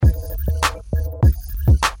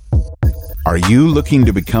Are you looking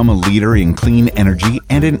to become a leader in clean energy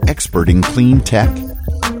and an expert in clean tech?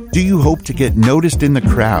 Do you hope to get noticed in the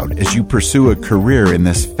crowd as you pursue a career in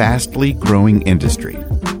this fastly growing industry?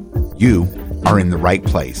 You are in the right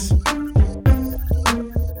place.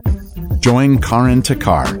 Join Karan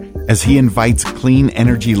Takar as he invites clean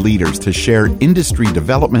energy leaders to share industry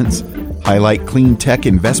developments, highlight clean tech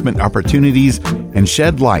investment opportunities, and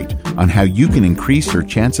shed light on how you can increase your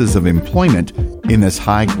chances of employment in this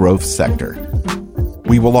high-growth sector.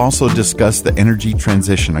 We will also discuss the energy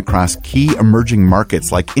transition across key emerging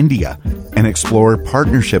markets like India and explore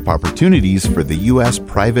partnership opportunities for the U.S.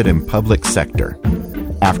 private and public sector.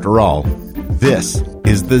 After all, this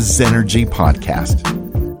is the Zenergy Podcast.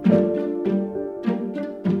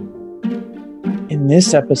 In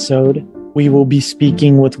this episode, we will be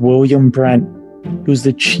speaking with William Brent, who's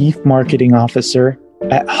the Chief Marketing Officer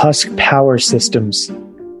at Husk Power Systems,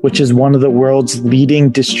 which is one of the world's leading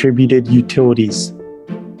distributed utilities.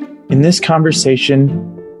 In this conversation,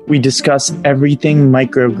 we discuss everything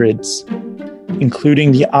microgrids,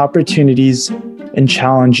 including the opportunities and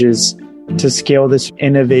challenges to scale this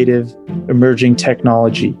innovative emerging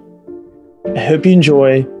technology. I hope you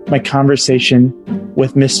enjoy my conversation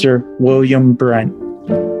with Mr. William Brent.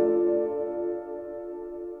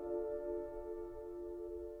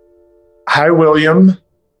 Hi, William.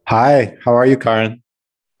 Hi, how are you, Karan?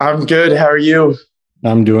 I'm good. How are you?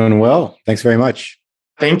 I'm doing well. Thanks very much.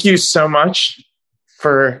 Thank you so much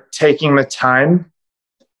for taking the time.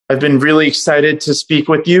 I've been really excited to speak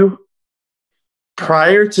with you.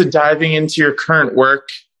 Prior to diving into your current work,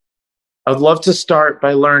 I'd love to start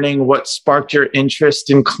by learning what sparked your interest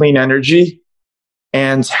in clean energy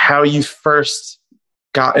and how you first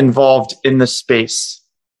got involved in the space.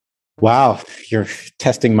 Wow, you're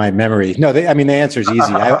testing my memory. No, the answer is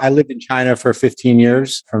easy. I lived in China for 15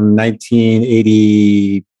 years, from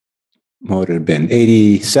 1980, what would it have been,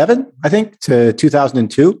 87, I think, to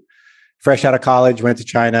 2002. Fresh out of college, went to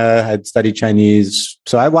China, had studied Chinese.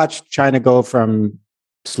 So I watched China go from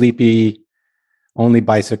sleepy, only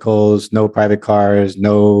bicycles, no private cars,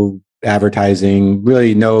 no advertising,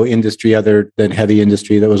 really no industry other than heavy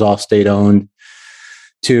industry that was all state-owned,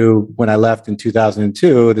 to when I left in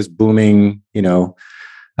 2002, this booming,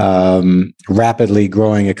 rapidly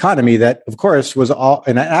growing economy that, of course, was all.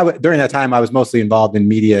 And during that time, I was mostly involved in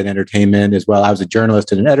media and entertainment as well. I was a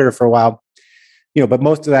journalist and an editor for a while, but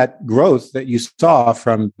most of that growth that you saw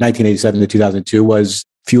from 1987 to 2002 was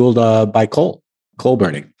fueled by coal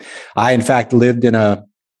burning. I, in fact, lived in an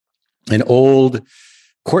old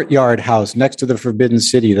courtyard house next to the Forbidden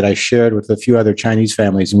City that I shared with a few other Chinese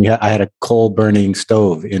families. And I had a coal burning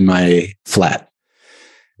stove in my flat.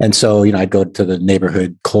 And so, I'd go to the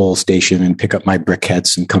neighborhood coal station and pick up my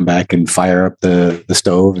briquettes and come back and fire up the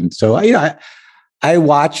stove. And so, I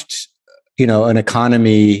watched, an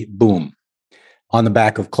economy boom on the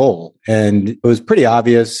back of coal. And it was pretty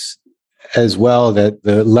obvious as well that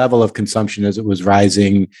the level of consumption as it was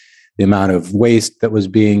rising, the amount of waste that was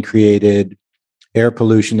being created, air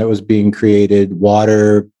pollution that was being created,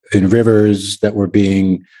 water in rivers that were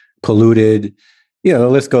being polluted. The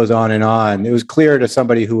list goes on and on. It was clear to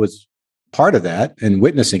somebody who was part of that and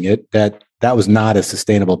witnessing it that that was not a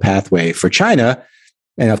sustainable pathway for China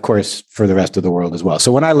and, of course, for the rest of the world as well.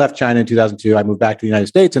 So when I left China in 2002, I moved back to the United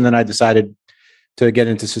States, and then I decided to get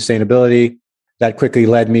into sustainability. That quickly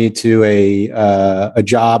led me to a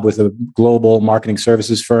job with a global marketing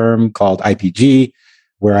services firm called IPG,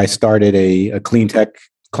 where I started a clean tech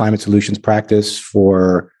climate solutions practice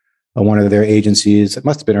for one of their agencies. It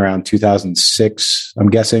must have been around 2006, I'm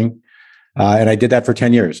guessing. And I did that for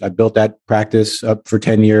 10 years. I built that practice up for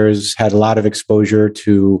 10 years, had a lot of exposure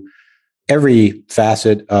to every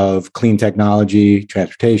facet of clean technology,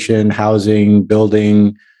 transportation, housing,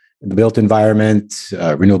 building, the built environment,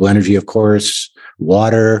 renewable energy, of course,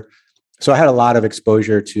 water. So I had a lot of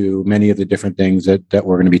exposure to many of the different things that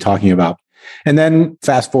we're going to be talking about. And then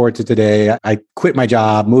fast forward to today, I quit my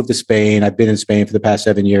job, moved to Spain. I've been in Spain for the past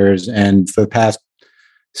 7 years. And for the past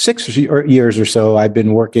 6 years or so, I've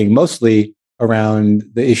been working mostly around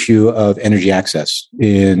the issue of energy access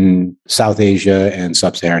in South Asia and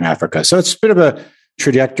Sub-Saharan Africa. So it's a bit of a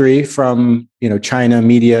trajectory from, China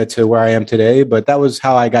media to where I am today. But that was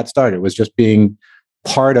how I got started, was just being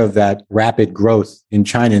part of that rapid growth in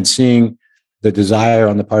China and seeing the desire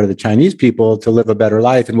on the part of the Chinese people to live a better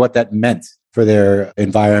life and what that meant for their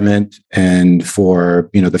environment and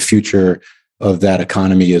for, the future of that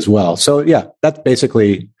economy as well. So yeah, that's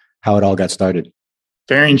basically how it all got started.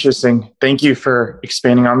 Very interesting. Thank you for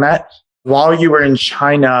expanding on that. While you were in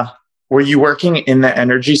China, were you working in the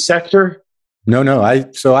energy sector? No. I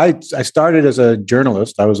started as a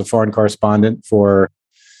journalist. I was a foreign correspondent for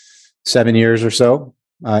 7 years or so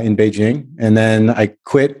in Beijing. And then I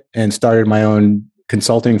quit and started my own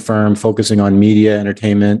consulting firm focusing on media,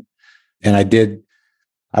 entertainment. And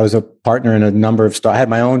I was a partner in a number of I had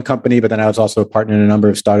my own company, but then I was also a partner in a number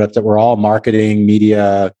of startups that were all marketing,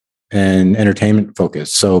 media, and entertainment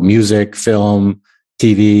focused. So music, film,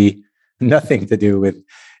 TV, nothing to do with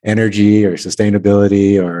energy or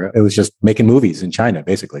sustainability, or it was just making movies in China,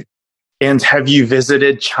 basically. And have you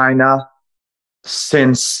visited China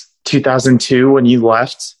since 2002 when you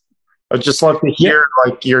left? I'd just love to hear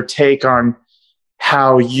your take on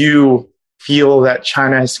how you feel that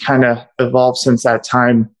China has kind of evolved since that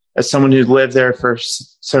time as someone who lived there for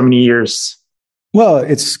so many years. Well,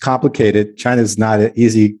 it's complicated. China's not an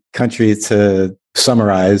easy country to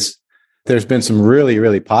summarize. There's been some really,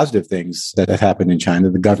 really positive things that have happened in China.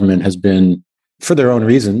 The government has been, for their own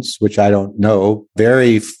reasons, which I don't know,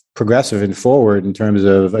 very progressive and forward in terms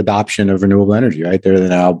of adoption of renewable energy, right? They're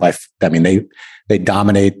now they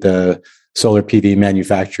dominate the solar PV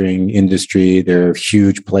manufacturing industry. They're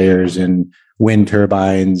huge players in wind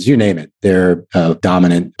turbines, you name it. They're a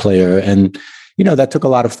dominant player. And, that took a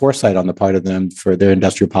lot of foresight on the part of them for their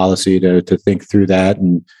industrial policy to think through that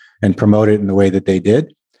and promote it in the way that they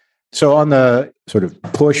did. So on the sort of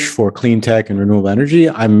push for clean tech and renewable energy,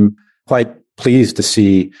 I'm quite pleased to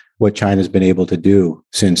see what China's been able to do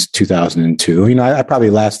since 2002. I probably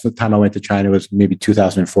last time I went to China was maybe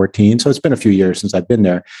 2014. So it's been a few years since I've been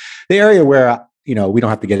there. The area where, we don't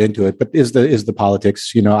have to get into it, but is the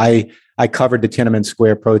politics. I covered the Tiananmen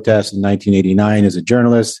Square protests in 1989 as a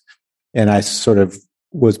journalist, and I sort of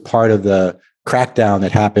was part of the crackdown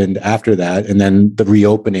that happened after that, and then the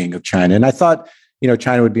reopening of China. And I thought,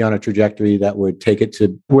 China would be on a trajectory that would take it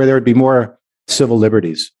to where there would be more civil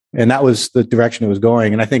liberties. And that was the direction it was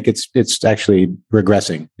going. And I think it's actually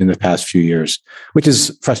regressing in the past few years, which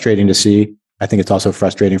is frustrating to see. I think it's also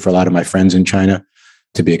frustrating for a lot of my friends in China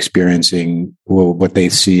to be experiencing what they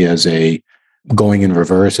see as a going in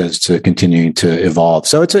reverse as to continuing to evolve.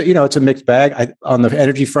 So it's a mixed bag. On the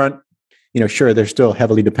energy front, sure, they're still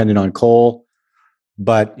heavily dependent on coal,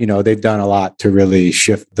 but they've done a lot to really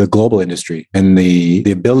shift the global industry and the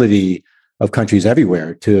ability of countries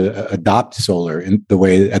everywhere to adopt solar in the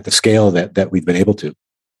way at the scale that we've been able to.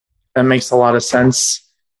 That makes a lot of sense.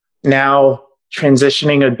 Now,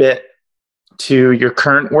 transitioning a bit to your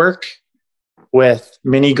current work with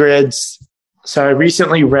mini grids. So I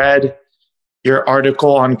recently read your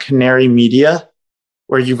article on Canary Media,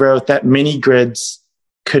 where you wrote that mini grids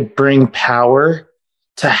could bring power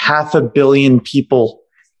to 500 million people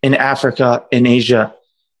in Africa and Asia.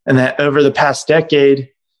 And that over the past decade,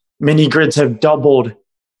 mini grids have doubled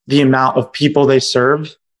the amount of people they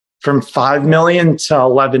serve from 5 million to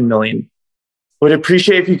 11 million. Would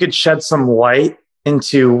appreciate if you could shed some light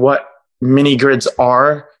into what mini grids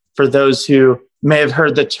are for those who may have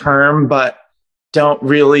heard the term, but don't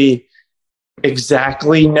really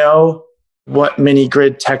exactly know what mini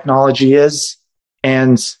grid technology is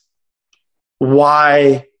and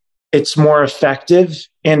why it's more effective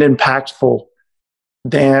and impactful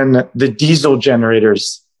than the diesel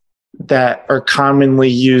generators that are commonly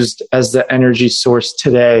used as the energy source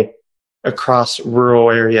today across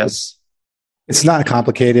rural areas. It's not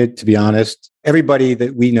complicated, to be honest. Everybody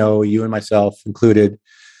that we know, you and myself included,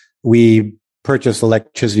 we purchase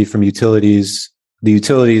electricity from utilities. The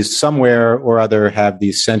utilities somewhere or other have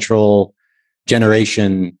these central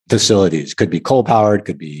generation facilities. Could be coal powered,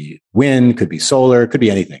 could be wind, could be solar, could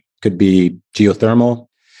be anything. Could be geothermal.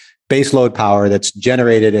 Baseload power that's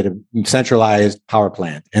generated at a centralized power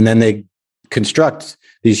plant. And then they construct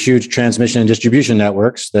these huge transmission and distribution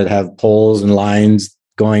networks that have poles and lines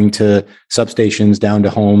going to substations down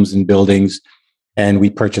to homes and buildings. And we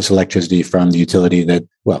purchase electricity from the utility that,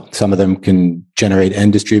 well, some of them can generate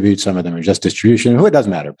and distribute. Some of them are just distribution. It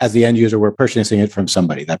doesn't matter. As the end user, we're purchasing it from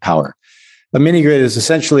somebody, that power. A mini grid is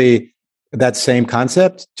essentially that same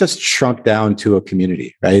concept, just shrunk down to a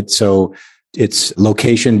community, right? So it's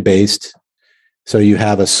location based. So you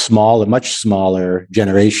have a much smaller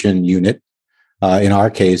generation unit. In our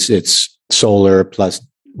case, it's solar plus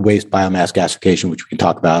waste biomass gasification, which we can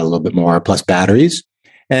talk about a little bit more, plus batteries.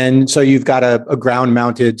 And so you've got a ground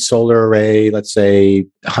mounted solar array, let's say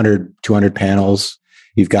 100, 200 panels.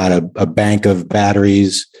 You've got a bank of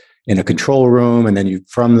batteries in a control room. And then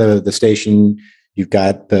from the station, you've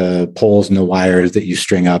got the poles and the wires that you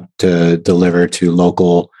string up to deliver to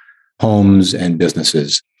local homes and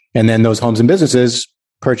businesses. And then those homes and businesses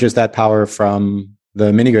purchase that power from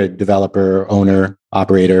the mini grid developer, owner,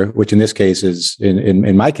 operator, which in this case is,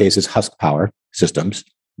 in my case, is Husk Power Systems.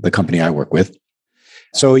 the company I work with.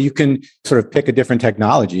 So you can sort of pick a different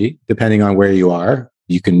technology depending on where you are.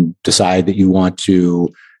 You can decide that you want to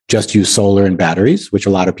just use solar and batteries, which a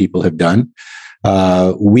lot of people have done.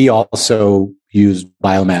 We also use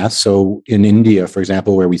biomass. So in India, for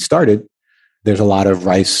example, where we started, there's a lot of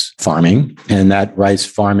rice farming, and that rice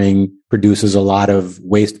farming produces a lot of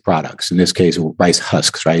waste products. In this case, rice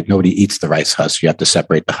husks, right? Nobody eats the rice husk. You have to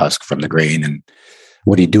separate the husk from the grain. And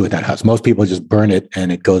what do you do with that husk? Most people just burn it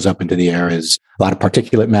and it goes up into the air as a lot of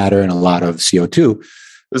particulate matter and a lot of CO2.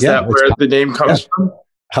 Is that where the name comes from?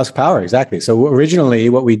 Husk Power, exactly. So originally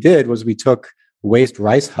what we did was we took waste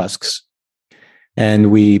rice husks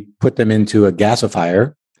and we put them into a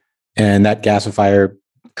gasifier, and that gasifier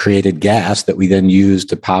created gas that we then used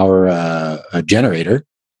to power a generator.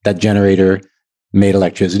 That generator made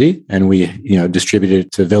electricity, and we distributed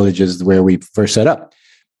it to villages where we first set up.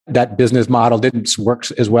 That business model didn't work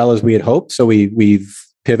as well as we had hoped, so we've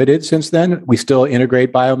pivoted since then. We still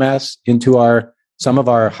integrate biomass into some of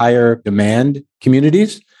our higher demand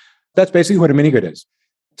communities. That's basically what a mini grid is.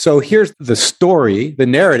 So here's the story, the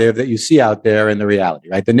narrative that you see out there and the reality,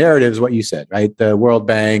 right? The narrative is what you said, right? The World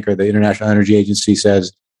Bank or the International Energy Agency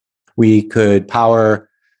says we could power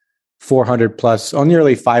 400 plus,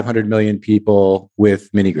 nearly 500 million people with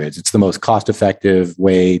mini grids. It's the most cost-effective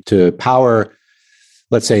way to power,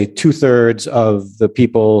 let's say, 2/3 of the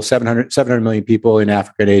people, 700 million people in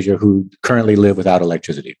Africa and Asia who currently live without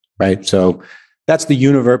electricity, right? So that's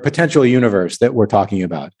the potential universe that we're talking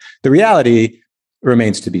about. The reality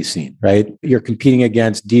remains to be seen, right? You're competing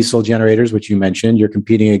against diesel generators, which you mentioned. You're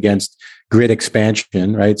competing against grid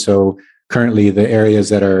expansion, right? So currently the areas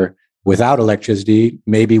that are without electricity,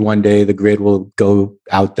 maybe one day the grid will go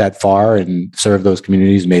out that far and serve those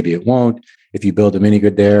communities. Maybe it won't. If you build a mini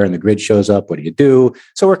grid there and the grid shows up, what do you do?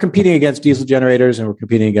 So we're competing against diesel generators and we're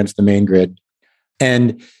competing against the main grid.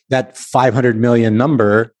 And that 500 million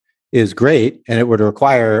number is great, and it would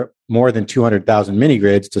require more than 200,000 mini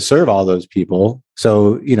grids to serve all those people.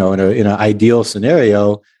 So, in an ideal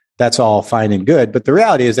scenario, that's all fine and good. But the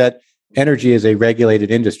reality is that energy is a regulated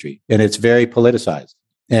industry and it's very politicized.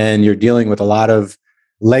 And you're dealing with a lot of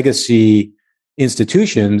legacy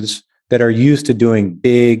institutions that are used to doing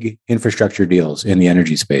big infrastructure deals in the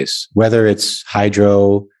energy space, whether it's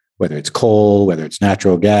hydro, whether it's coal, whether it's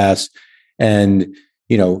natural gas. And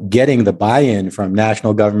getting the buy-in from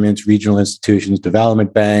national governments, regional institutions,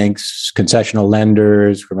 development banks, concessional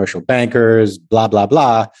lenders, commercial bankers, blah, blah,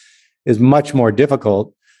 blah, is much more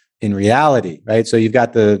difficult in reality, right? So you've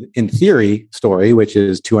got the, in theory, story, which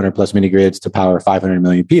is 200 plus mini grids to power 500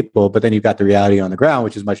 million people, but then you've got the reality on the ground,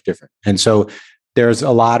 which is much different. And so there's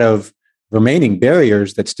a lot of remaining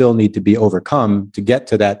barriers that still need to be overcome to get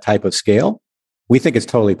to that type of scale. We think it's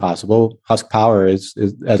totally possible. Husk Power is,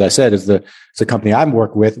 as I said, is the company I'm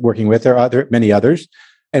working with. There are many others,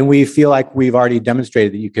 and we feel like we've already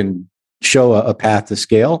demonstrated that you can show a path to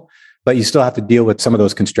scale, but you still have to deal with some of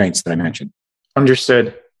those constraints that I mentioned.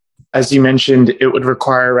 Understood. As you mentioned, it would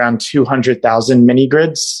require around 200,000 mini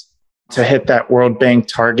grids to hit that World Bank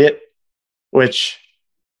target, which,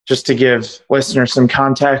 just to give listeners some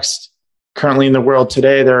context, currently in the world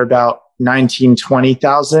today, there are about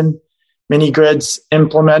 20,000 mini grids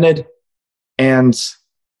implemented. And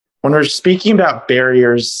when we're speaking about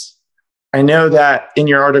barriers, I know that in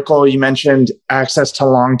your article, you mentioned access to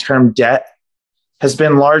long-term debt has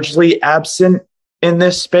been largely absent in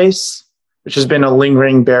this space, which has been a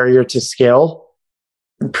lingering barrier to scale.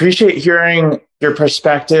 Appreciate hearing your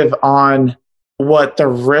perspective on what the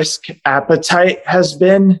risk appetite has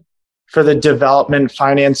been for the development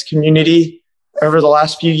finance community over the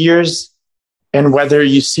last few years, and whether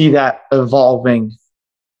you see that evolving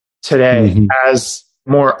today as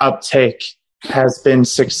more uptake has been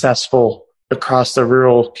successful across the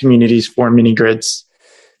rural communities for mini grids.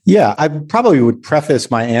 Yeah, I probably would preface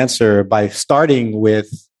my answer by starting with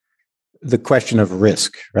the question of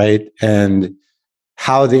risk, right? And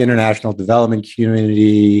how the international development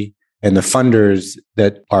community and the funders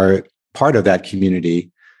that are part of that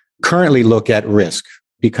community currently look at risk,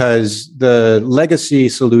 because the legacy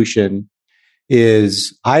solution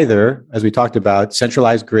is either, as we talked about,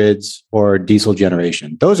 centralized grids or diesel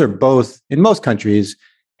generation. Those are both, in most countries,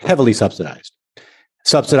 heavily subsidized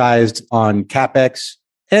on CapEx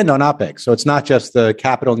and on OpEx. So it's not just the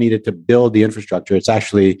capital needed to build the infrastructure, it's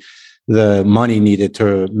actually the money needed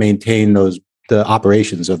to maintain the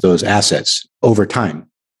operations of those assets over time.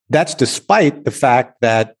 That's despite the fact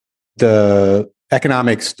that the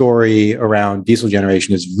economic story around diesel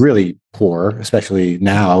generation is really poor, especially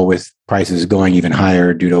now with prices going even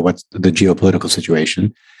higher due to what's the geopolitical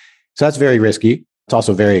situation. So that's very risky. It's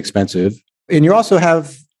also very expensive. And you also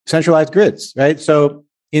have centralized grids, right? So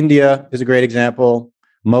India is a great example.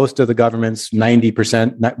 Most of the governments,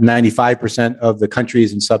 90%, 95% of the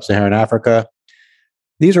countries in sub-Saharan Africa,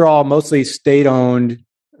 these are all mostly state-owned,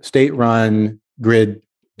 state-run grid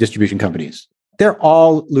distribution companies. They're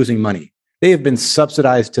all losing money. They have been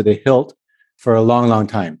subsidized to the hilt for a long, long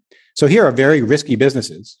time. So here are very risky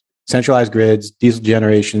businesses, centralized grids, diesel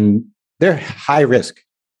generation. They're high risk,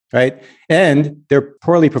 right? And they're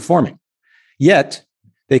poorly performing. Yet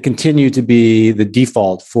they continue to be the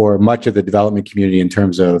default for much of the development community in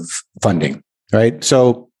terms of funding, right?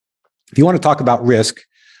 So if you want to talk about risk,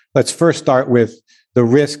 let's first start with the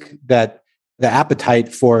risk that the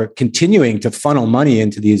appetite for continuing to funnel money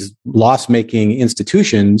into these loss-making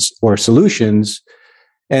institutions or solutions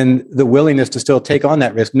and the willingness to still take on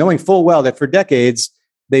that risk, knowing full well that for decades,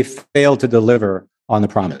 they failed to deliver on the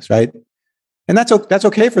promise, right? And that's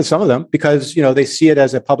okay for some of them because, they see it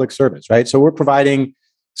as a public service, right? So we're providing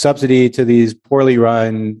subsidy to these poorly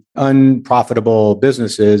run, unprofitable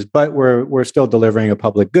businesses, but we're still delivering a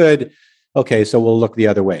public good. Okay, so we'll look the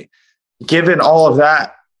other way. Given all of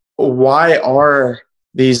that, why are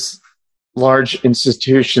these large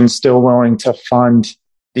institutions still willing to fund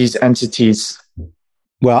these entities?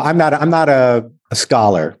 Well, I'm not a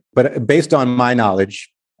scholar, but based on my knowledge,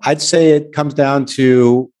 I'd say it comes down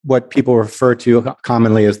to what people refer to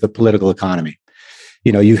commonly as the political economy.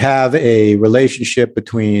 You have a relationship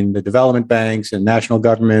between the development banks and national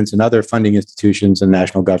governments and other funding institutions and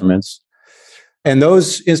national governments. And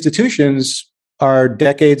those institutions are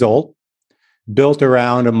decades old, built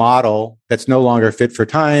around a model that's no longer fit for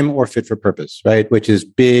time or fit for purpose, right? Which is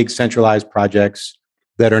big centralized projects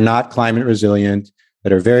that are not climate resilient,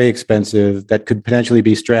 that are very expensive, that could potentially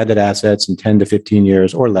be stranded assets in 10 to 15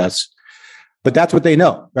 years or less. But that's what they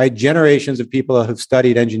know, right? Generations of people who've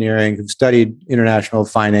studied engineering, who've studied international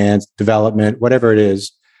finance, development, whatever it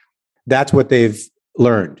is, that's what they've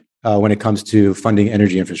learned when it comes to funding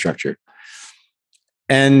energy infrastructure.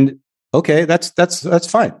 And okay, that's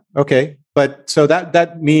fine. Okay. But so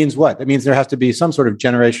that means what? That means there has to be some sort of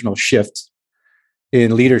generational shift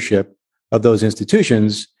in leadership of those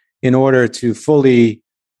institutions in order to fully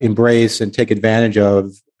embrace and take advantage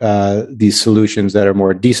of these solutions that are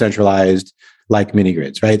more decentralized, like mini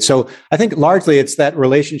grids, right? So I think largely it's that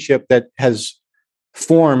relationship that has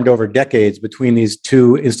formed over decades between these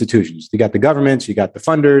two institutions. You got the governments, you got the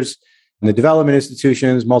funders, and the development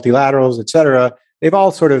institutions, multilaterals, et cetera. They've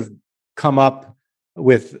all sort of come up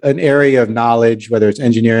with an area of knowledge, whether it's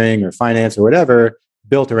engineering or finance or whatever,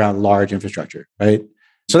 built around large infrastructure, right?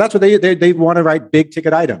 So that's what they want to write big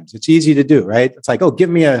ticket items. It's easy to do, right? It's like, oh, give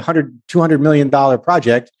me $200 million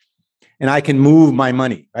project and I can move my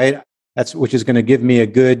money, right? Which is going to give me a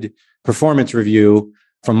good performance review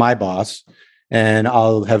from my boss. And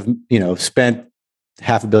I'll have, spent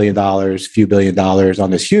 $500 million, few $1 billion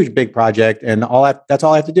on this huge, big project. And that's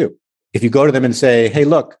all I have to do. If you go to them and say, hey,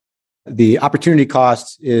 look, the opportunity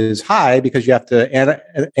cost is high because you have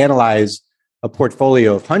to analyze a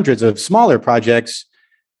portfolio of hundreds of smaller projects.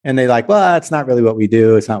 And they're like, well, that's not really what we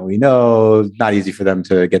do. It's not what we know. It's not easy for them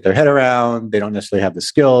to get their head around. They don't necessarily have the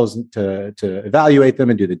skills to evaluate them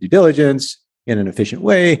and do the due diligence in an efficient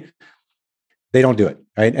way. They don't do it,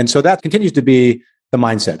 right? And so that continues to be the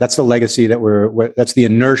mindset. That's the legacy that's the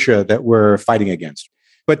inertia that we're fighting against.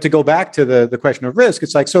 But to go back to the question of risk,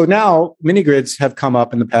 it's like, so now mini grids have come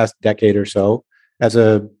up in the past decade or so as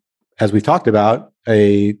we've talked about,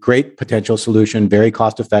 a great potential solution, very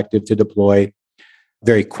cost effective to deploy,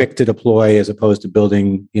 very quick to deploy as opposed to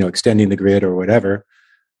building, extending the grid or whatever.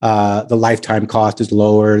 The lifetime cost is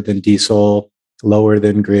lower than diesel, lower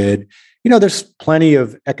than grid. There's plenty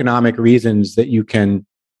of economic reasons that you can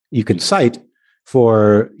cite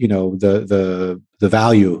for, the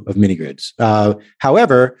value of mini grids.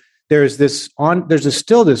 However, there's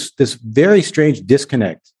still this very strange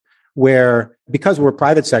disconnect where, because we're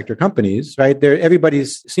private sector companies, right? Everybody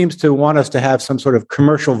seems to want us to have some sort of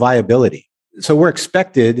commercial viability. So we're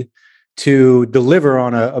expected to deliver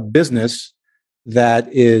on a business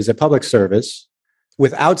that is a public service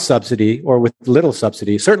without subsidy or with little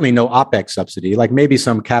subsidy, certainly no OPEX subsidy, like maybe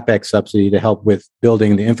some CapEx subsidy to help with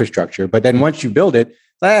building the infrastructure. But then once you build it,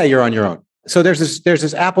 you're on your own. So there's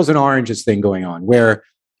this apples and oranges thing going on where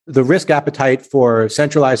the risk appetite for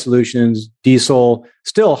centralized solutions, diesel,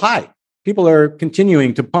 still high. People are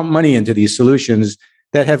continuing to pump money into these solutions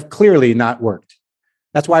that have clearly not worked.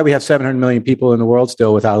 That's why we have 700 million people in the world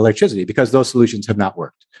still without electricity, because those solutions have not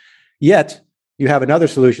worked. Yet, you have another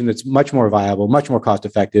solution that's much more viable, much more cost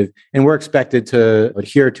effective, and we're expected to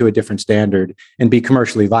adhere to a different standard and be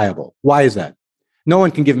commercially viable. Why is that? No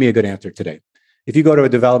one can give me a good answer today. If you go to a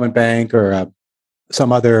development bank or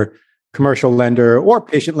some other commercial lender or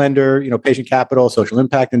patient lender, patient capital, social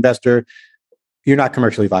impact investor, you're not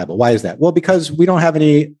commercially viable. Why is that? Well, because we don't have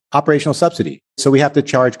any operational subsidy. So we have to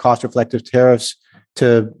charge cost-reflective tariffs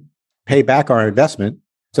to pay back our investment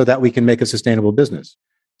so that we can make a sustainable business.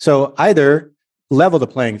 So either level the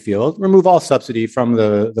playing field, remove all subsidy from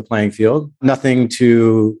the playing field, nothing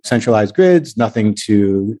to centralized grids, nothing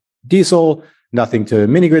to diesel, nothing to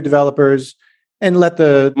mini grid developers, and let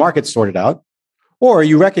the market sort it out. Or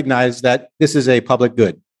you recognize that this is a public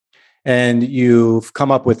good and you've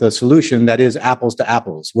come up with a solution that is apples to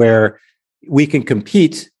apples, where we can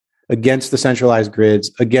compete against the centralized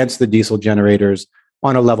grids, against the diesel generators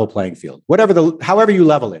on a level playing field. However you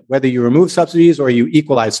level it, whether you remove subsidies or you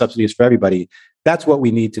equalize subsidies for everybody, that's what we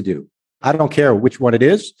need to do. I don't care which one it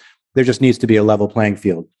is. There just needs to be a level playing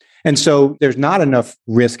field. And so there's not enough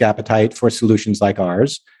risk appetite for solutions like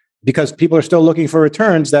ours because people are still looking for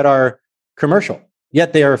returns that are commercial.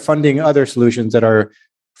 Yet they are funding other solutions that are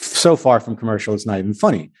so far from commercial, it's not even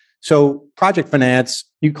funny. So project finance,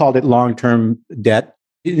 you called it long-term debt.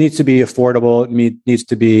 It needs to be affordable. It needs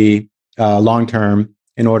to be long-term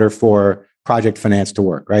in order for project finance to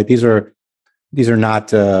work, right? These are not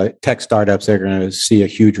tech startups that are going to see a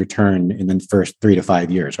huge return in the first 3 to 5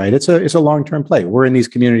 years, right? It's a long-term play. We're in these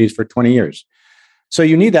communities for 20 years. So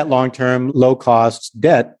you need that long-term, low-cost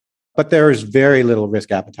debt, but there is very little risk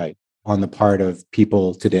appetite on the part of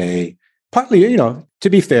people today. Partly, to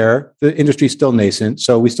be fair, the industry is still nascent,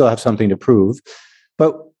 so we still have something to prove.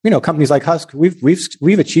 But companies like Husk,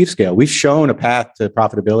 we've achieved scale. We've shown a path to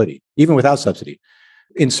profitability, even without subsidy,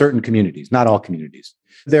 in certain communities, not all communities.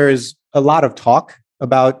 There is a lot of talk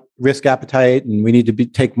about risk appetite, and we need to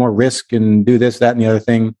take more risk and do this, that, and the other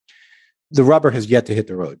thing. The rubber has yet to hit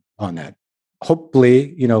the road on that.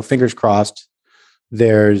 Hopefully, fingers crossed,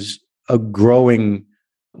 there's a growing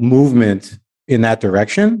movement in that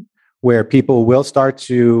direction where people will start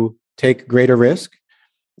to take greater risk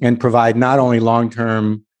and provide not only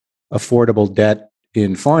long-term affordable debt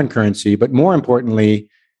in foreign currency, but more importantly,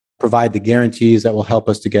 provide the guarantees that will help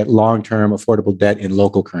us to get long-term affordable debt in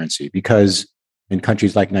local currency. Because in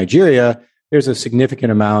countries like Nigeria, there's a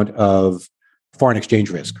significant amount of foreign exchange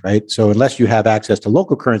risk, right? So unless you have access to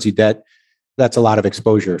local currency debt, that's a lot of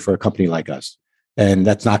exposure for a company like us. And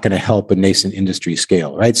that's not going to help a nascent industry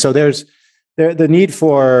scale, right? So there's the need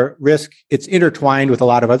for risk. It's intertwined with a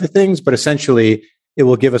lot of other things, but essentially it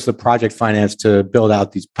will give us the project finance to build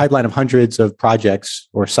out these pipeline of hundreds of projects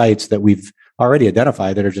or sites that we've already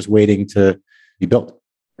identified that are just waiting to be built.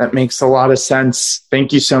 That makes a lot of sense.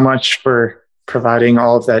 Thank you so much for providing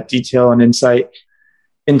all of that detail and insight.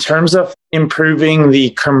 In terms of improving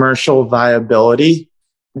the commercial viability,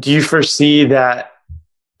 do you foresee that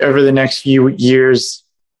over the next few years,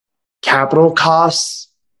 capital costs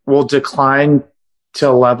will decline to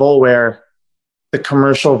a level where the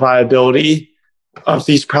commercial viability of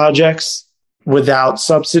these projects without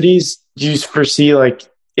subsidies, do you foresee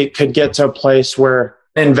it could get to a place where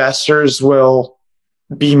investors will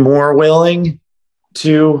be more willing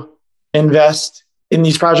to invest in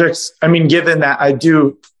these projects? I mean, given that I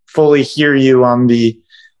do fully hear you on the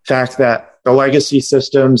fact that the legacy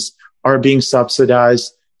systems are being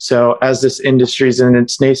subsidized. So as this industry is in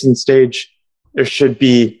its nascent stage, there should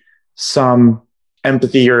be some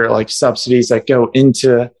empathy or subsidies that go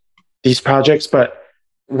into these projects. But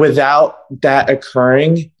without that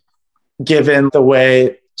occurring, given the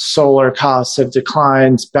way solar costs have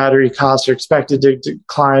declined, battery costs are expected to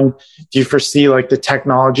decline, do you foresee the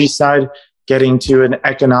technology side getting to an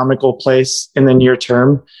economical place in the near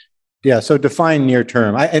term? Yeah, so define near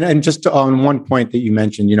term. And just on one point that you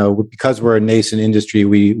mentioned, because we're a nascent industry,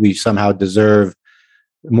 we somehow deserve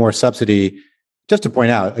more subsidy. Just to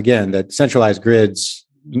point out, again, that centralized grids,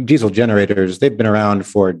 diesel generators, they've been around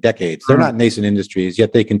for decades. They're not nascent industries,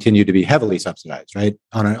 yet they continue to be heavily subsidized, right,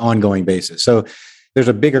 on an ongoing basis. So there's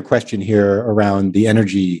a bigger question here around the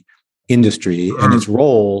energy industry and its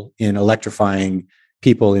role in electrifying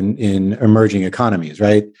people in emerging economies,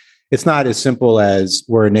 right? It's not as simple as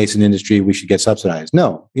we're a nascent industry, we should get subsidized.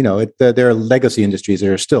 No, there are legacy industries that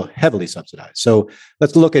are still heavily subsidized. So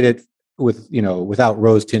let's look at it without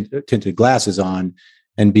rose-tinted glasses on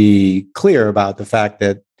and be clear about the fact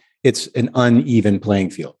that it's an uneven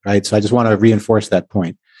playing field, right? So I just want to reinforce that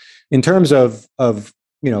point. In terms of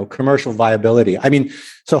commercial viability, I mean,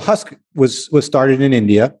 so Husk was started in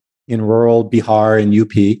India, in rural Bihar and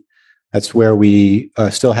UP. That's where we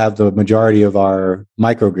still have the majority of our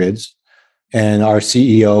microgrids. And our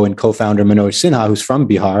CEO and co-founder, Manoj Sinha, who's from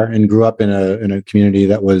Bihar and grew up in a community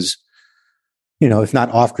that was if not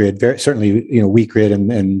off grid, certainly, weak grid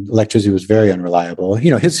and electricity was very unreliable.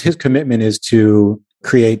 His commitment is to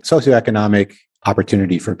create socioeconomic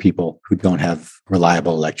opportunity for people who don't have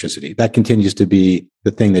reliable electricity. That continues to be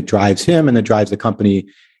the thing that drives him and that drives the company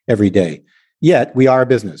every day. Yet we are a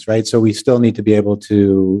business, right? So we still need to be able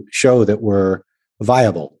to show that we're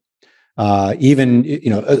viable. Even,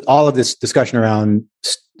 all of this discussion around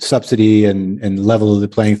subsidy and level of the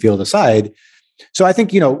playing field aside. So I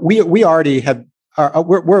think, we already have,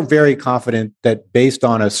 we're very confident that based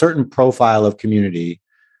on a certain profile of community,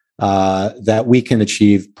 that we can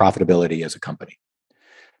achieve profitability as a company.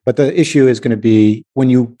 But the issue is going to be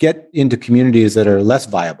when you get into communities that are less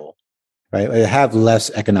viable, right? They have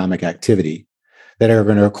less economic activity, that are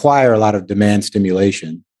going to require a lot of demand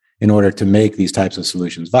stimulation in order to make these types of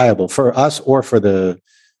solutions viable for us or for the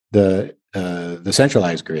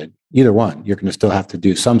centralized grid. Either one, you're going to still have to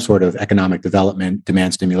do some sort of economic development,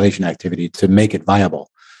 demand stimulation activity to make it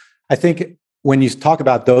viable. I think when you talk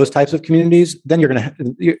about those types of communities, then you're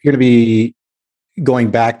going to be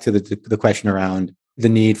going back to the question around the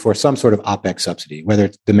need for some sort of OpEx subsidy, whether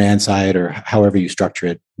it's demand side or however you structure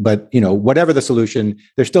it. But, whatever the solution,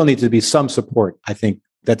 there still needs to be some support, I think,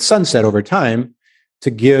 that's sunset over time to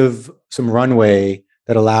give some runway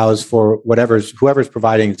that allows for whoever's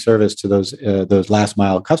providing service to those last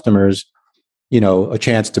mile customers, a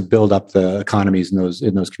chance to build up the economies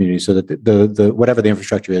in those communities so that the whatever the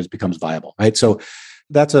infrastructure is becomes viable, right? So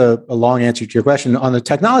that's a long answer to your question. On the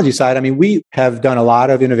technology side, we have done a lot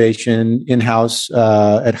of innovation in-house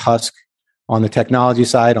at Husk on the technology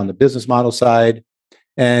side, on the business model side.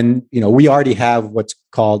 And, we already have what's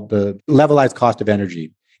called the levelized cost of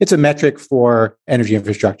energy. It's a metric for energy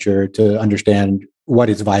infrastructure to understand what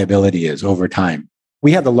its viability is over time.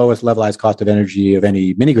 We have the lowest levelized cost of energy of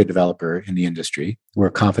any mini-grid developer in the industry. We're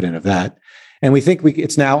confident of that. And we think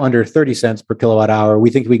it's now under 30 cents per kilowatt hour. We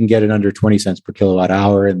think we can get it under 20 cents per kilowatt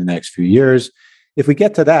hour in the next few years. If we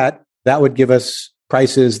get to that, that would give us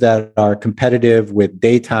prices that are competitive with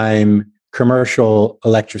daytime commercial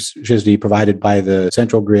electricity provided by the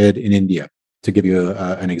central grid in India, to give you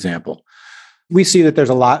an example. We see that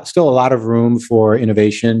there's still a lot of room for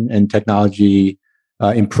innovation and technology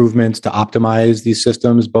improvements to optimize these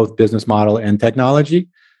systems, both business model and technology,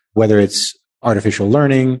 whether it's artificial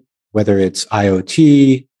learning, whether it's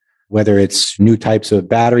IoT, whether it's new types of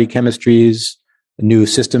battery chemistries, new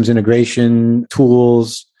systems integration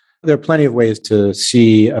tools. There are plenty of ways to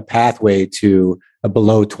see a pathway to a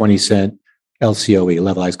below 20 cent LCOE,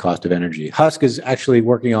 levelized cost of energy. Husk is actually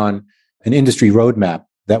working on an industry roadmap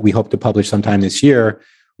that we hope to publish sometime this year,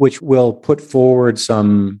 which will put forward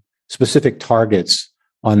some specific targets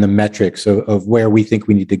on the metrics of where we think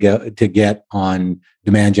we need to get on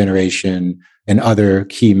demand generation and other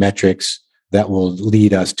key metrics that will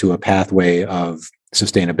lead us to a pathway of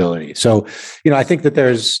sustainability. So, I think that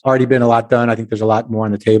there's already been a lot done. I think there's a lot more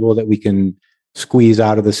on the table that we can squeeze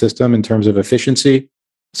out of the system in terms of efficiency.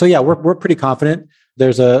 So yeah, we're pretty confident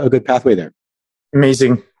there's a good pathway there.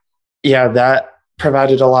 Amazing. Yeah, that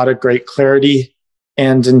provided a lot of great clarity.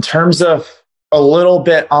 And in terms of a little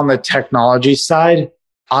bit on the technology side,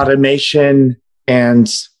 automation and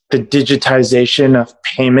the digitization of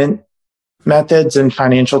payment methods and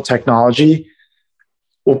financial technology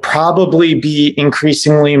will probably be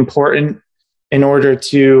increasingly important in order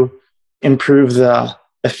to improve the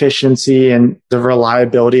efficiency and the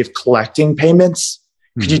reliability of collecting payments.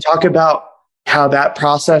 Mm-hmm. Could you talk about how that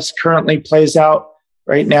process currently plays out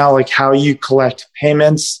right now, like how you collect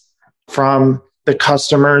payments from the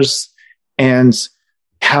customers and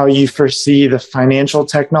how you foresee the financial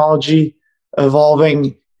technology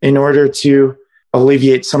evolving in order to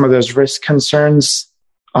alleviate some of those risk concerns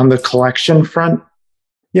on the collection front?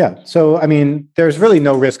 Yeah. So, there's really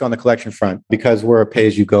no risk on the collection front because we're a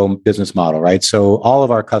pay-as-you-go business model, right? So all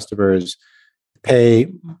of our customers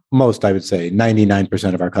pay, I would say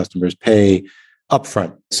 99% of our customers pay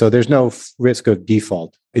upfront. So there's no risk of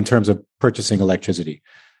default in terms of purchasing electricity.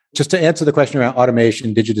 Just to answer the question around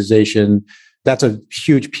automation, digitization, that's a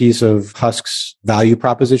huge piece of Husk's value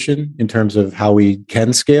proposition in terms of how we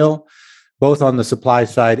can scale, both on the supply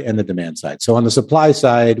side and the demand side. So on the supply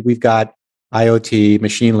side, we've got IoT,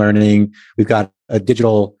 machine learning. We've got a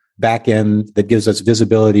digital backend that gives us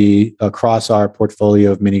visibility across our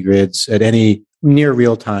portfolio of mini grids at any near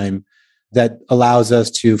real time that allows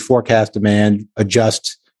us to forecast demand,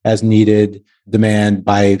 adjust as needed demand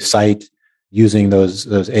by site using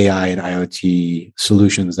those AI and IoT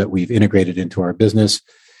solutions that we've integrated into our business.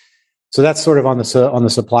 So that's sort of on the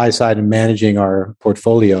supply side and managing our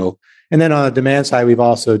portfolio. And then on the demand side, we've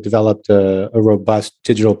also developed a robust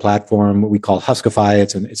digital platform, what we call Huskify.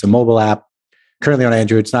 It's a mobile app currently on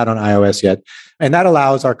Android. It's not on iOS yet. And that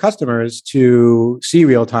allows our customers to see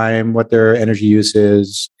real time what their energy use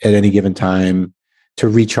is at any given time, to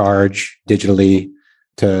recharge digitally,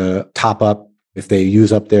 to top up. If they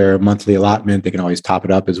use up their monthly allotment, they can always top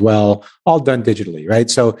it up as well, all done digitally, right?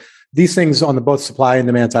 So these things on the both supply and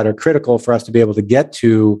demand side are critical for us to be able to get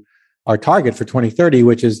to our target for 2030,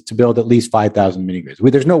 which is to build at least 5,000 mini grids.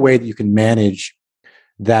 There's no way that you can manage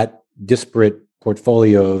that disparate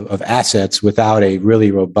portfolio of assets without a really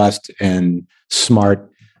robust and smart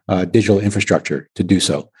digital infrastructure to do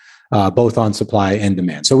so, both on supply and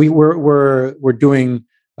demand. So we're doing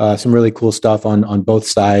some really cool stuff on both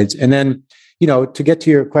sides. And then, to get to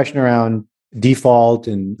your question around default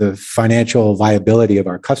and the financial viability of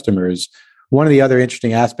our customers, one of the other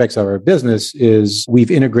interesting aspects of our business is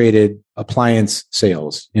we've integrated appliance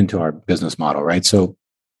sales into our business model, right? So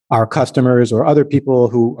our customers or other people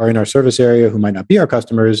who are in our service area who might not be our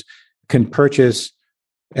customers can purchase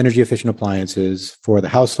energy efficient appliances for the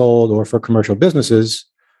household or for commercial businesses.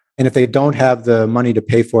 And if they don't have the money to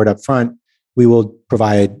pay for it up front, we will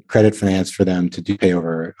provide credit finance for them to pay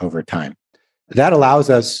over time. That allows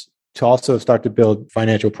us to also start to build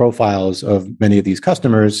financial profiles of many of these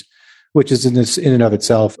customers, which is in and of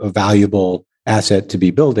itself a valuable asset to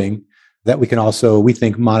be building that we can also, we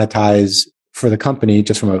think, monetize for the company.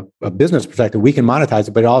 Just from a business perspective, we can monetize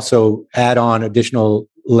it, but also add on additional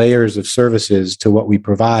layers of services to what we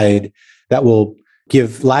provide that will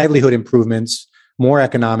give livelihood improvements, more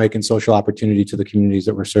economic and social opportunity to the communities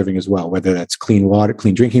that we're serving as well, whether that's clean water,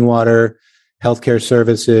 clean drinking water, healthcare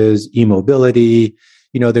services, e-mobility.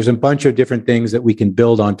 There's a bunch of different things that we can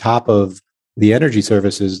build on top of the energy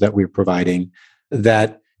services that we're providing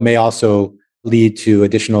that may also lead to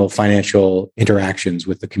additional financial interactions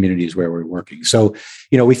with the communities where we're working. So,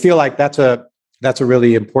 we feel like that's a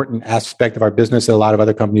really important aspect of our business that a lot of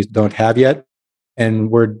other companies don't have yet.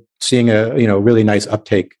 And we're seeing a really nice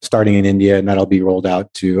uptake starting in India, and that'll be rolled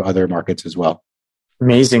out to other markets as well.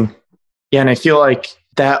 Amazing. Yeah, and I feel like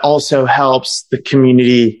that also helps the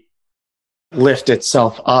community lift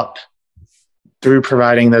itself up through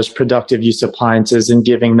providing those productive use appliances and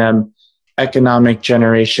giving them economic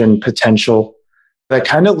generation potential. That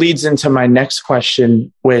kind of leads into my next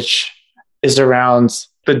question, which is around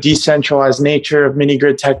the decentralized nature of mini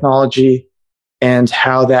grid technology and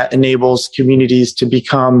how that enables communities to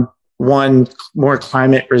become, one, more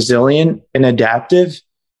climate resilient and adaptive,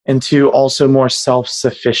 and two, also more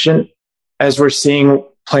self-sufficient, as we're seeing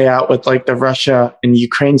play out with like the Russia and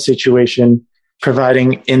Ukraine situation,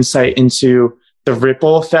 providing insight into the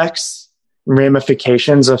ripple effects and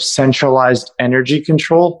ramifications of centralized energy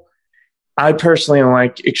control. I personally am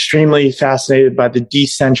extremely fascinated by the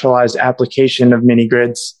decentralized application of mini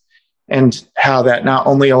grids and how that not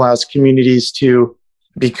only allows communities to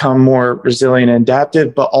become more resilient and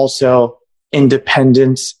adaptive, but also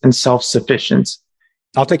independent and self-sufficient.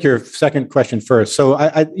 I'll take your second question first. So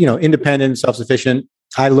independent, self-sufficient,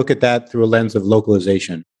 I look at that through a lens of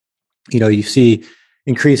localization. You see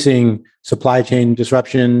increasing supply chain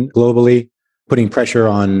disruption globally, putting pressure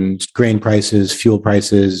on grain prices, fuel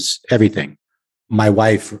prices, everything. My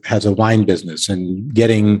wife has a wine business, and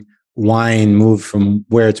getting wine moved from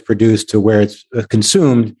where it's produced to where it's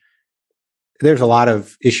consumed, there's a lot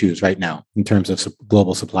of issues right now in terms of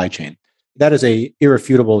global supply chain. That is a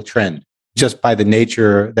irrefutable trend, just by the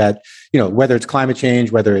nature that, whether it's climate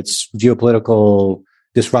change, whether it's geopolitical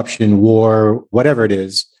disruption, war, whatever it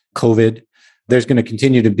is, COVID, there's going to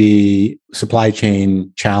continue to be supply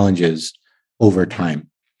chain challenges over time,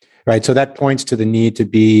 right? So that points to the need to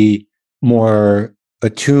be more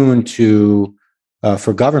attuned to,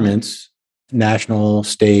 for governments, national,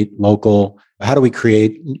 state, local, how do we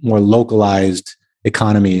create more localized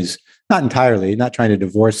economies? Not entirely, not trying to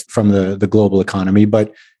divorce from the global economy,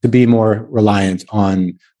 but to be more reliant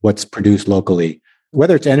on what's produced locally,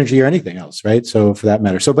 whether it's energy or anything else, right? So for that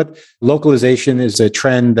matter. But localization is a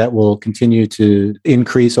trend that will continue to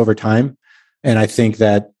increase over time. And I think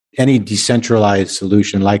that any decentralized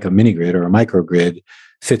solution like a mini grid or a microgrid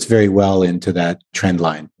fits very well into that trend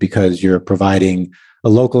line, because you're providing a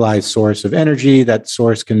localized source of energy. That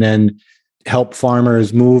source can then help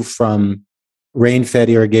farmers move from rain-fed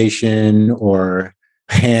irrigation or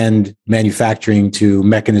hand manufacturing to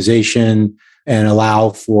mechanization, and allow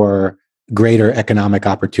for greater economic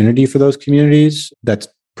opportunity for those communities that's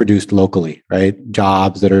produced locally, right?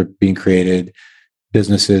 Jobs that are being created,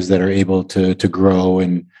 businesses that are able to grow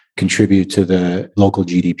and contribute to the local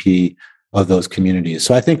GDP of those communities.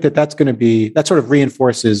 So I think that sort of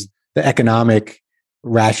reinforces the economic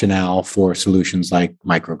rationale for solutions like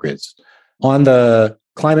microgrids. On the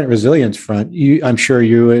climate resilience front, I'm sure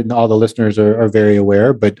you and all the listeners are very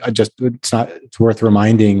aware, but it's worth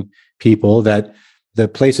reminding people that the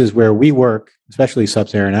places where we work, especially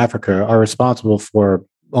sub-Saharan Africa, are responsible for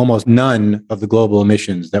almost none of the global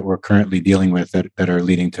emissions that we're currently dealing with that are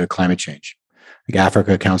leading to climate change. Like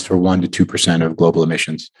Africa accounts for 1% to 2% of global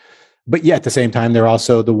emissions. But yet at the same time, they're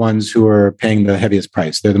also the ones who are paying the heaviest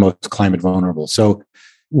price. They're the most climate vulnerable. So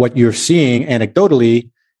what you're seeing anecdotally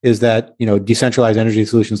is that, decentralized energy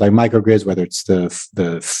solutions like microgrids, whether it's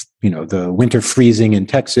the winter freezing in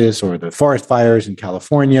Texas or the forest fires in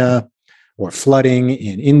California or flooding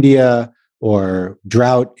in India or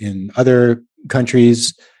drought in other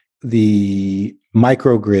countries, the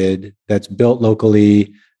microgrid that's built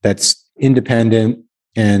locally, that's independent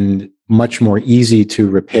and much more easy to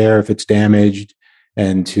repair if it's damaged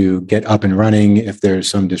and to get up and running if there's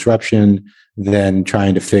some disruption than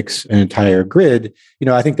trying to fix an entire grid.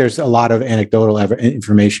 I think there's a lot of anecdotal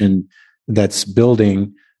information that's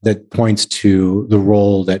building that points to the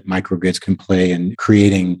role that microgrids can play in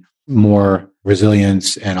creating more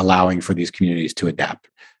resilience and allowing for these communities to adapt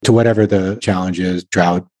to whatever the challenge is,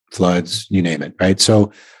 drought, floods, you name it, right?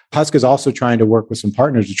 So Husk is also trying to work with some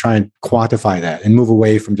partners to try and quantify that and move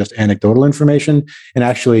away from just anecdotal information and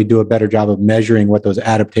actually do a better job of measuring what those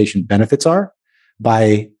adaptation benefits are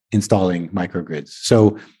by installing microgrids.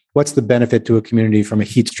 So what's the benefit to a community from a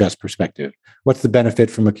heat stress perspective? What's the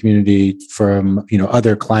benefit from a community from,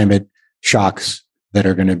 other climate shocks that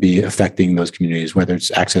are going to be affecting those communities, whether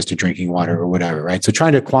it's access to drinking water or whatever, right? So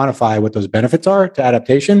trying to quantify what those benefits are to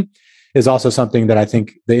adaptation is also something that I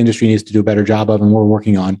think the industry needs to do a better job of, and we're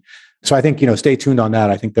working on. So I think, stay tuned on that.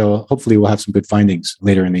 I think hopefully we'll have some good findings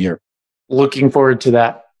later in the year. Looking forward to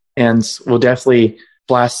that. And we'll definitely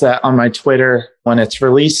blast that on my Twitter when it's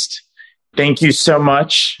released. Thank you so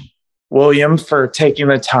much, William, for taking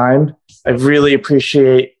the time. I really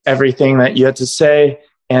appreciate everything that you had to say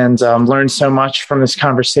and learned so much from this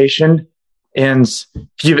conversation. And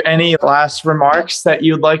if you have any last remarks that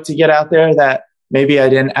you'd like to get out there that maybe I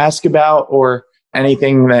didn't ask about, or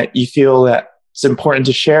anything that you feel that it's important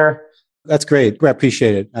to share. That's great. I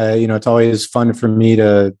appreciate it. It's always fun for me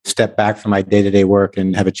to step back from my day-to-day work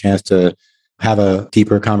and have a chance to have a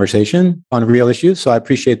deeper conversation on real issues. So I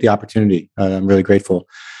appreciate the opportunity. I'm really grateful.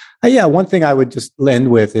 One thing I would just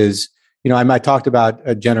end with is, I talked about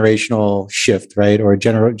a generational shift, right? Or a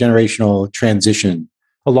generational transition.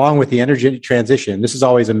 Along with the energy transition, this is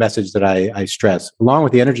always a message that I stress. Along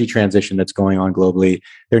with the energy transition that's going on globally,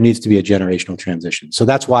 there needs to be a generational transition. So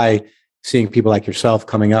that's why seeing people like yourself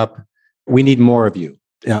coming up, we need more of you,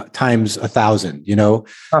 times 1,000,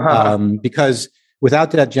 because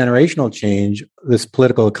without that generational change, this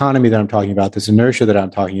political economy that I'm talking about, this inertia that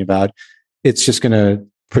I'm talking about, it's just going to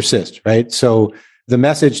persist, right? So the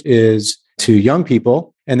message is to young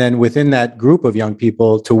people, and then within that group of young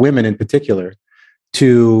people, to women in particular,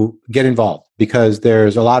 to get involved, because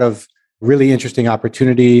there's a lot of really interesting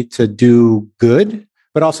opportunity to do good,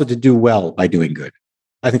 but also to do well by doing good.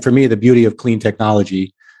 I think for me, the beauty of clean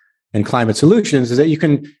technology and climate solutions is that you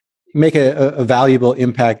can make a valuable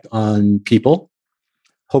impact on people,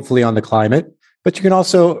 hopefully on the climate, but you can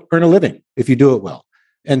also earn a living if you do it well.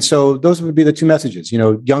 And so those would be the two messages.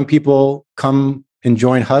 Young people come and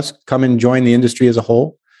join Husk, come and join the industry as a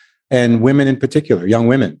whole. And women in particular, young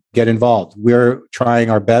women, get involved. We're trying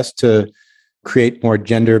our best to create more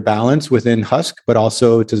gender balance within Husk, but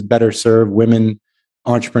also to better serve women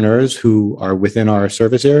entrepreneurs who are within our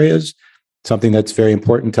service areas, something that's very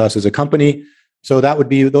important to us as a company. So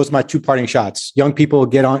those are my two parting shots. Young people,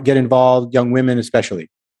 get involved, young women especially.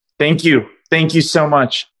 Thank you. Thank you so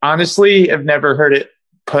much. Honestly, I've never heard it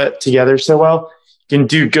put together so well. You can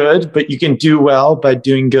do good, but you can do well by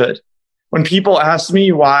doing good. When people ask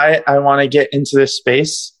me why I want to get into this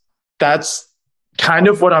space, that's kind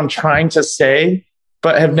of what I'm trying to say,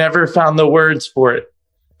 but have never found the words for it.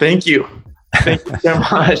 Thank you. Thank you so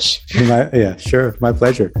much. Yeah, sure. My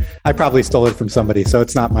pleasure. I probably stole it from somebody, so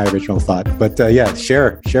it's not my original thought. But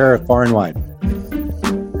share far and wide.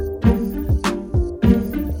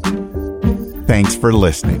 Thanks for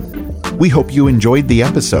listening. We hope you enjoyed the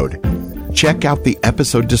episode. Check out the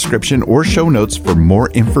episode description or show notes for more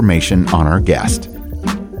information on our guest.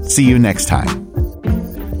 See you next time.